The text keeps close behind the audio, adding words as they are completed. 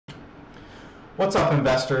What's up,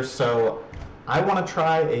 investors? So I want to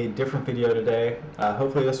try a different video today.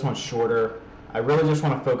 Hopefully this one's shorter. I really just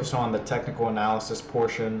want to focus on the technical analysis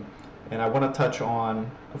portion, and I want to touch on,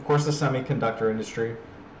 of course, the semiconductor industry,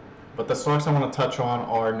 but the stocks I want to touch on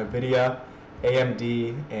are Nvidia,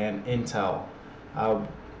 AMD, and Intel.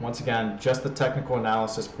 Once again, just the technical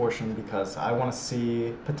analysis portion because I want to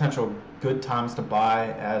see potential good times to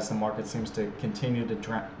buy as the market seems to continue to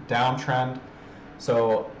downtrend.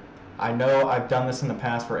 So I know I've done this in the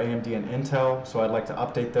past for AMD and Intel, so I'd like to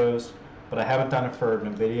update those, but I haven't done it for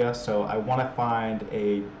Nvidia, so I want to find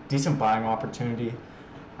a decent buying opportunity.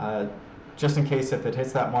 Just in case if it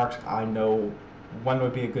hits that mark, I know when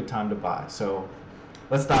would be a good time to buy. So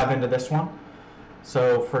let's dive into this one.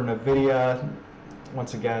 So for Nvidia,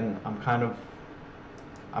 once again, I'm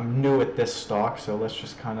new at this stock, so let's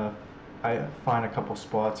just I find a couple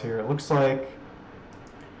spots here. It looks like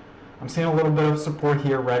I'm seeing a little bit of support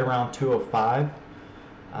here right around 205.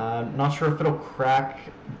 Not sure if it'll crack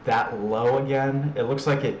that low again. It looks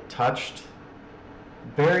like it touched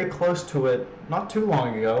very close to it not too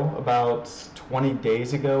long ago, about 20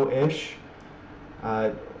 days ago-ish.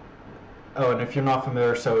 Oh, and if you're not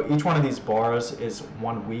familiar, so each one of these bars is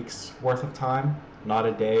 1 week's worth of time, not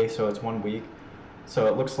a day, so it's 1 week. So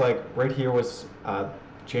it looks like right here was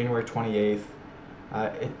January 28th.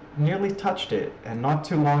 It nearly touched it, and not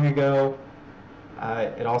too long ago,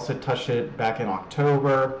 it also touched it back in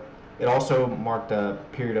October. It also marked a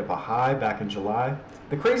period of a high back in July.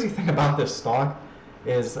 The crazy thing about this stock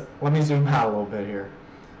is, let me zoom out a little bit here.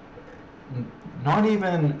 Not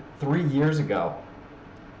even 3 years ago,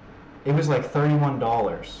 it was like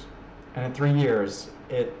 $31, and in 3 years,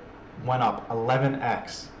 it went up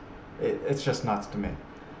 11x. It's just nuts to me.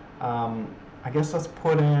 I guess let's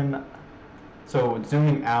put in. So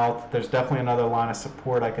zooming out, there's definitely another line of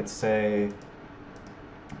support I could say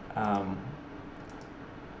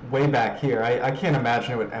way back here. I can't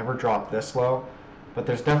imagine it would ever drop this low, but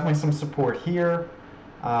there's definitely some support here.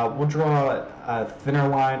 We'll draw a thinner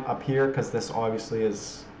line up here because this obviously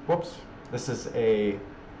is, whoops, this is a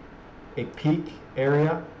peak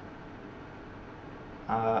area.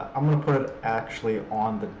 I'm going to put it actually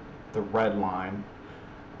on the red line.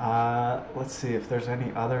 Let's see if there's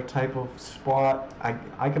any other type of spot.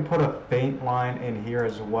 I could put a faint line in here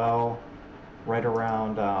as well, right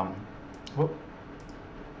around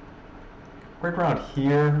right around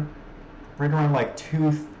here, right around like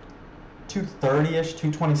 230-ish,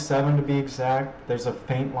 227 to be exact. There's a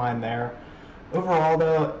faint line there. Overall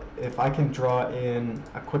though, if I can draw in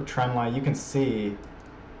a quick trend line, you can see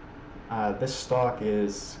this stock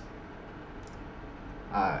is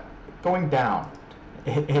going down.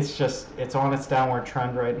 It's on its downward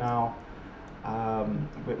trend right now.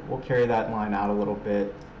 We'll carry that line out a little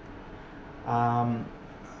bit.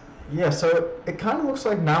 Yeah, so it kind of looks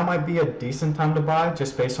like now might be a decent time to buy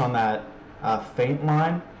just based on that faint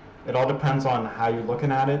line. It all depends on how you're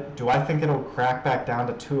looking at it. Do I think it'll crack back down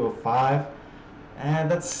to 205?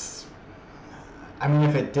 And I mean,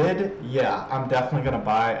 if it did, yeah, I'm definitely going to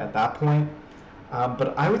buy at that point.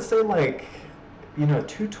 But I would say like,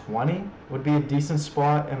 220 would be a decent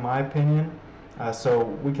spot in my opinion. So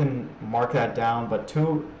we can mark that down, but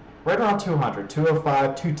right around 200,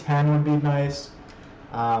 205, 210 would be nice.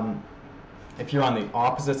 If you're on the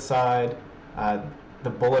opposite side, the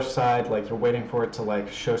bullish side, like you're waiting for it to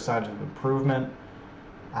like show signs of improvement,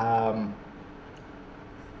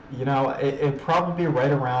 it'd probably be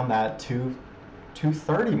right around that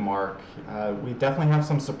 230 mark. We definitely have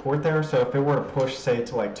some support there, so if it were to push say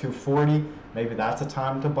to like 240, maybe that's a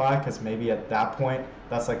time to buy, because maybe at that point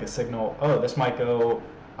that's like a signal, oh, this might go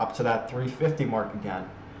up to that 350 mark again.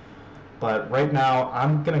 But right now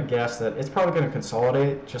I'm gonna guess that it's probably gonna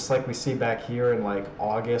consolidate just like we see back here in like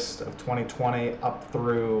August of 2020 up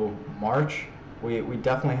through March. We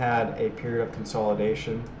definitely had a period of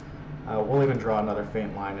consolidation. We'll even draw another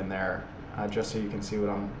faint line in there just so you can see what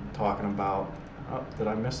I'm talking about. Oh, did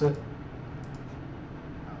I miss it?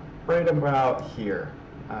 Right about here,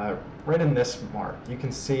 right in this mark, you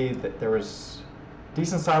can see that there was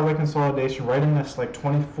decent sideways consolidation right in this like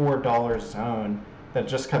 $24 zone that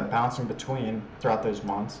just kept bouncing between throughout those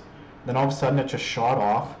months. Then all of a sudden it just shot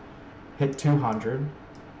off, hit 200,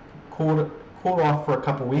 cooled off for a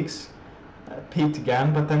couple weeks, peaked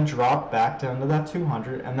again, but then dropped back down to that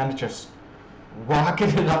 200, and then it just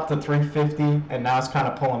rocketed up to 350, and now it's kind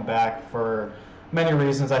of pulling back for many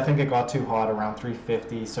reasons. I think it got too hot around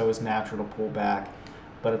 350, so it's natural to pull back.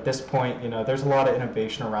 But at this point, there's a lot of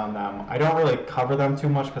innovation around them. I don't really cover them too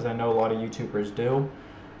much because I know a lot of YouTubers do.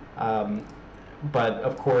 But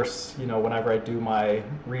of course, whenever I do my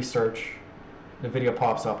research, Nvidia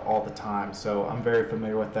pops up all the time, so I'm very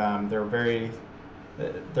familiar with them.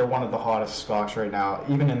 They're one of the hottest stocks right now,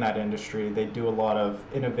 even in that industry. They do a lot of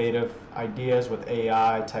innovative ideas with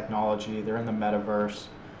AI technology. They're in the metaverse.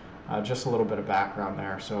 Just a little bit of background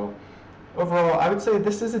there. So overall, I would say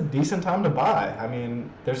this is a decent time to buy. I mean,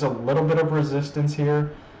 there's a little bit of resistance here,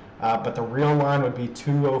 but the real line would be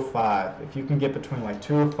 205. If you can get between like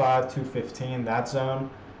 205, 215, that zone,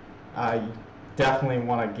 you definitely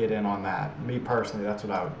want to get in on that. Me personally, that's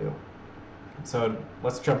what I would do. So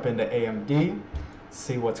let's jump into AMD,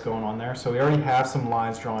 see what's going on there. So we already have some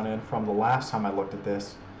lines drawn in from the last time I looked at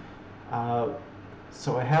this.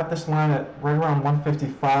 So I have this line at right around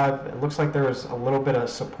 155. It looks like there was a little bit of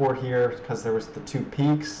support here because there was the two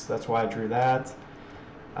peaks. That's why I drew that.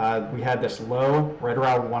 We had this low right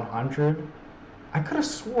around 100. I could have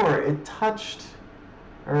swore it touched,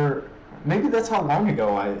 or maybe that's how long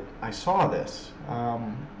ago I saw this.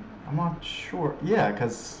 I'm not sure. Yeah,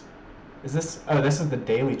 because is this? Oh, this is the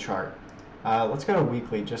daily chart. Let's go to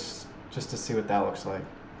weekly just to see what that looks like.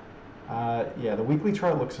 Yeah, the weekly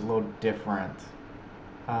chart looks a little different.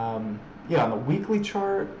 Yeah, on the weekly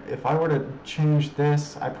chart, if I were to change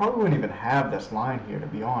this, I probably wouldn't even have this line here, to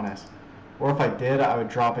be honest. Or if I did, I would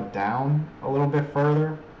drop it down a little bit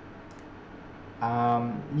further.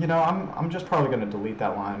 You know, I'm just probably going to delete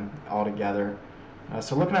that line altogether.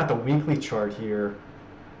 So looking at the weekly chart here,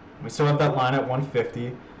 we still have that line at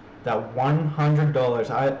 150. That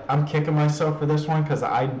 $100, I'm kicking myself for this one because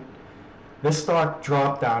this stock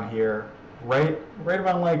dropped down here right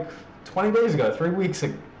around like 20 days ago, 3 weeks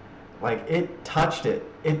ago. Like it touched that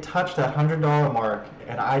 $100 mark,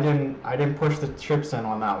 and I didn't push the chips in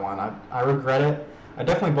on that one. I regret it. I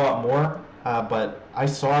definitely bought more, but I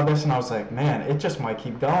saw this and I was like, man, it just might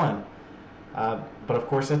keep going. But of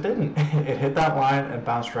course it didn't. It hit that line and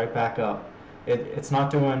bounced right back up. It's not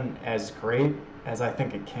doing as great as I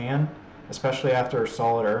think it can, especially after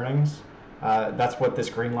solid earnings. That's what this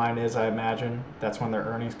green line is, I imagine. That's when their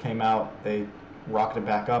earnings came out. They rocketed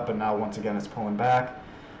back up, and now once again it's pulling back.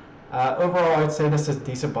 Overall, I'd say this is a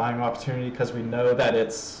decent buying opportunity because we know that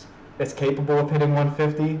it's capable of hitting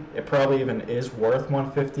 150. It probably even is worth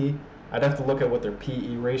 150. I'd have to look at what their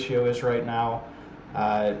PE ratio is right now.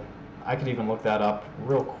 I could even look that up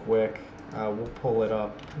real quick. We'll pull it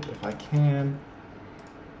up if I can.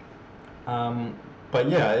 But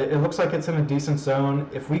yeah, it looks like it's in a decent zone.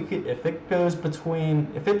 If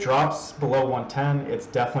it drops below 110, it's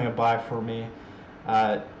definitely a buy for me.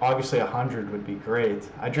 Obviously 100 would be great.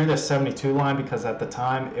 I drew this 72 line because at the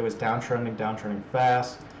time it was downtrending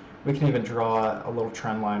fast. We can even draw a little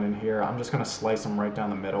trend line in here. I'm just going to slice them right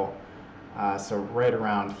down the middle. So right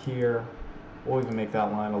around here, we'll even make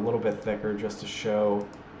that line a little bit thicker just to show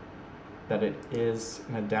that it is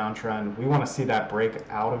in a downtrend. We want to see that break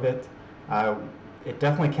out of it. It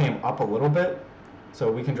definitely came up a little bit,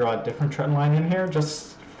 so we can draw a different trend line in here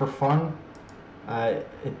just for fun.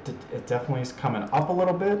 It definitely is coming up a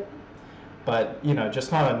little bit, but you know,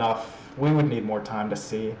 just not enough. We would need more time to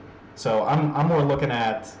see. So I'm more looking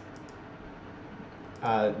at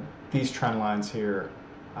these trend lines here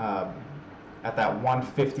at that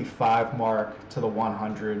 155 mark to the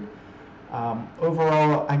 100.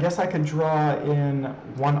 Overall, I guess I could draw in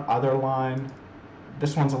one other line.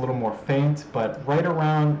 This one's a little more faint, but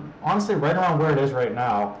honestly, right around where it is right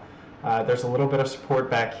now. There's a little bit of support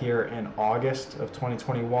back here in August of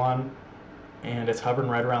 2021, and it's hovering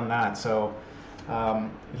right around that. So,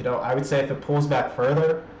 you know, I would say if it pulls back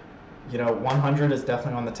further, you know, 100 is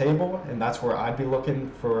definitely on the table, and that's where I'd be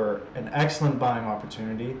looking for an excellent buying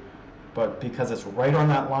opportunity. But because it's right on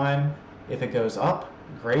that line, if it goes up,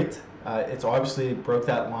 great. It's obviously broke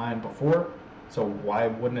that line before, so why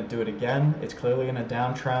wouldn't it do it again? It's clearly in a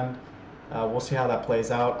downtrend. We'll see how that plays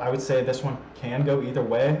out. I would say this one can go either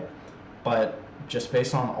way, but just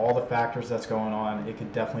based on all the factors that's going on, it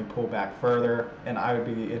could definitely pull back further, and I would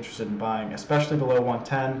be interested in buying, especially below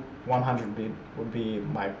 110. 100 would be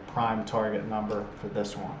my prime target number for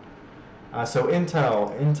this one. So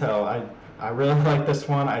Intel, I really like this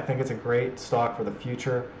one. I think it's a great stock for the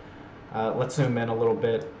future. Let's zoom in a little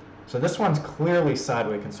bit. So this one's clearly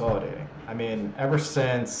sideways consolidating. I mean, ever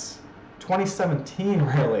since 2017,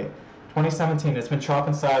 really. 2017, it's been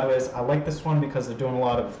chopping sideways. I like this one because they're doing a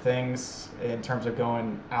lot of things in terms of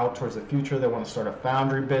going out towards the future. They want to start a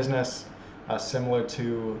foundry business similar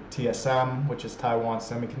to TSM, which is Taiwan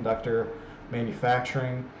Semiconductor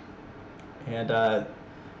Manufacturing. And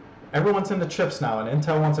everyone's into chips now, and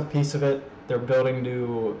Intel wants a piece of it. They're building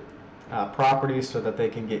new properties so that they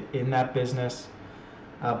can get in that business.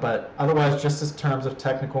 But otherwise, just in terms of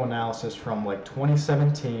technical analysis from like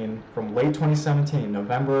 2017, from late 2017,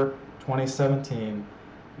 November 2017,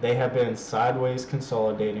 they have been sideways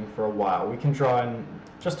consolidating for a while. We can draw in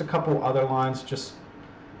just a couple other lines just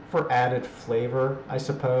for added flavor, I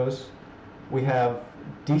suppose. We have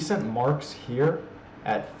decent marks here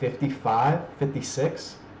at 55,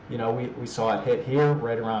 56. You know, we saw it hit here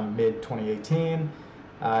right around mid 2018.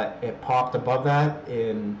 It popped above that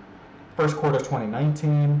in first quarter of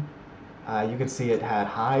 2019. You can see it had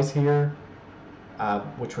highs here,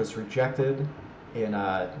 which was rejected in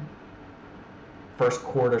first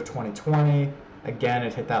quarter 2020. Again,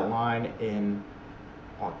 it hit that line in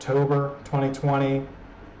October 2020,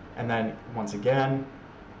 and then once again,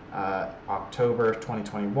 October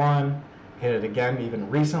 2021, hit it again even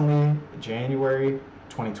recently, January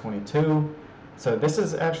 2022. So this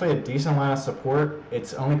is actually a decent line of support.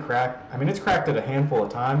 It's only cracked, I mean, it's cracked it a handful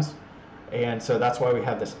of times, and so that's why we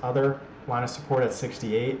have this other line of support at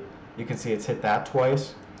 68. You can see it's hit that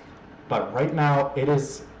twice, but right now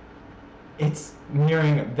it's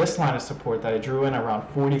nearing this line of support that I drew in around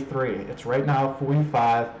 43. It's right now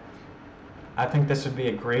 45. I think this would be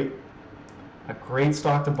a great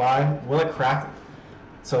stock to buy. Will it crack?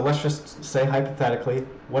 So let's just say hypothetically,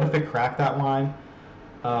 what if it cracked that line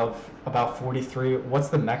of about 43? What's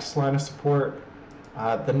the next line of support?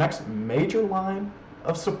 The next major line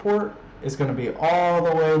of support is going to be all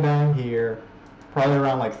the way down here, probably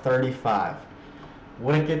around like 35.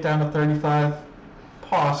 Would it get down to 35?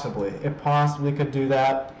 Possibly. It possibly could do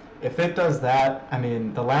that. If it does that, I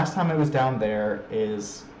mean, the last time it was down there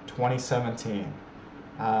is 2017.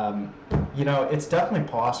 You know, it's definitely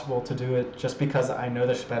possible to do it, just because I know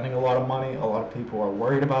they're spending a lot of money. A lot of people are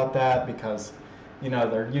worried about that because, you know,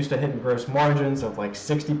 they're used to hitting gross margins of like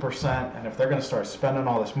 60%, and if they're going to start spending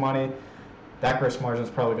all this money, that gross margin is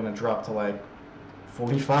probably going to drop to like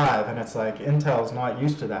 45, and it's like Intel's not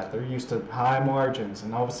used to that. They're used to high margins,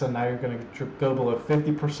 and all of a sudden now you're going to go below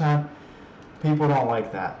 50%. People don't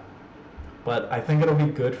like that, but I think it'll be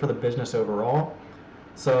good for the business overall.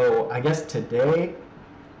 So I guess today,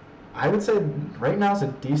 I would say right now is a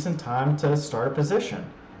decent time to start a position.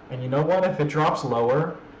 And you know what? If it drops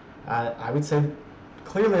lower, I would say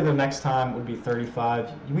clearly the next time would be 35.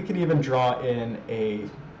 We could even draw in a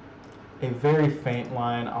very faint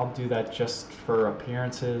line. I'll do that just for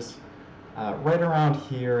appearances. Right around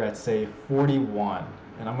here at say 41.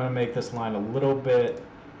 And I'm going to make this line a little bit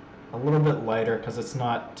lighter because it's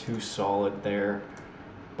not too solid there.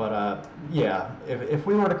 But yeah, if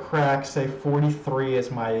we were to crack, say 43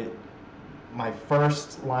 is my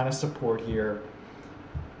first line of support here,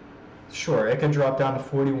 sure, it could drop down to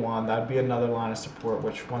 41. That'd be another line of support,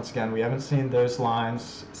 which once again, we haven't seen those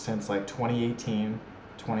lines since like 2018,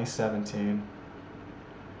 2017.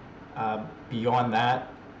 Beyond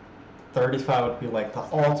that, 35 would be like the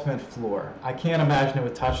ultimate floor. I can't imagine it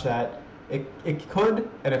would touch that. It could,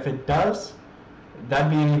 and if it does,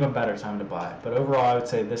 that'd be an even better time to buy. But overall, I would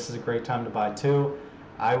say this is a great time to buy too.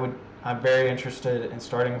 I'm very interested in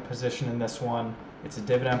starting a position in this one. It's a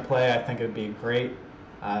dividend play. I think it would be great,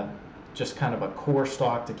 just kind of a core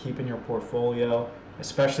stock to keep in your portfolio,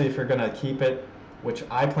 especially if you're going to keep it, which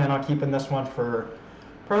I plan on keeping this one for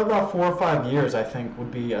probably about 4 or 5 years. I think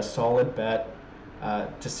would be a solid bet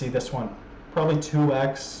to see this one probably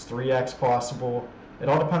 2x, 3x possible. It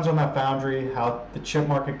all depends on that foundry, how the chip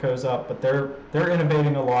market goes up, but they're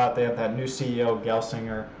innovating a lot. They have that new CEO,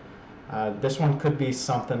 Gelsinger. This one could be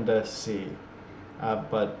something to see,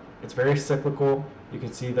 but it's very cyclical. You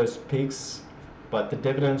can see those peaks, but the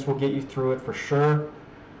dividends will get you through it for sure.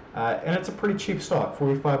 And it's a pretty cheap stock,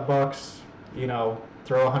 45 bucks. You know,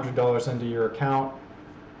 throw $100 into your account,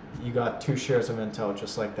 you got 2 shares of Intel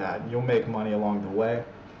just like that. You'll make money along the way.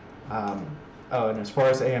 Oh, and as far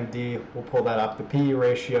as AMD, we'll pull that up. The PE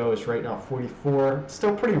ratio is right now 44. It's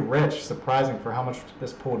still pretty rich, surprising for how much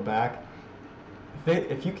this pulled back.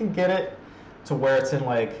 If you can get it to where it's in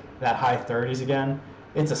like that high 30s again,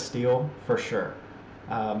 it's a steal for sure.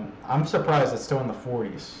 I'm surprised it's still in the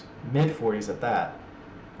 40s, mid 40s at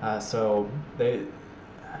that. So they,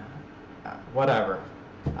 whatever.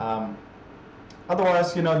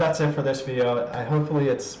 Otherwise, you know, that's it for this video. Hopefully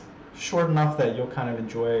it's short enough that you'll kind of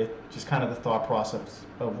enjoy just kind of the thought process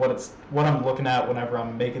of what I'm looking at whenever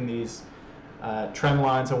I'm making these trend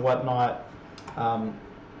lines and whatnot.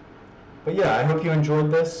 But yeah, I hope you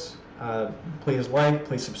enjoyed this. Please like,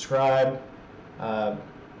 please subscribe,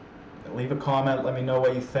 leave a comment, let me know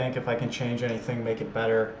what you think, if I can change anything, make it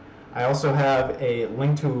better. I also have a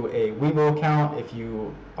link to a Weibo account if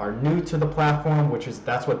you are new to the platform,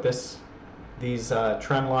 that's what these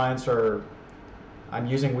trend lines are. I'm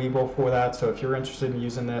using Weibo for that, so if you're interested in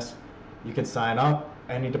using this, you can sign up.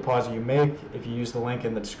 Any deposit you make, if you use the link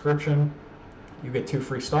in the description, you get 2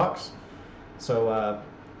 free stocks. So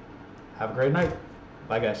have a great night.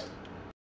 Bye, guys.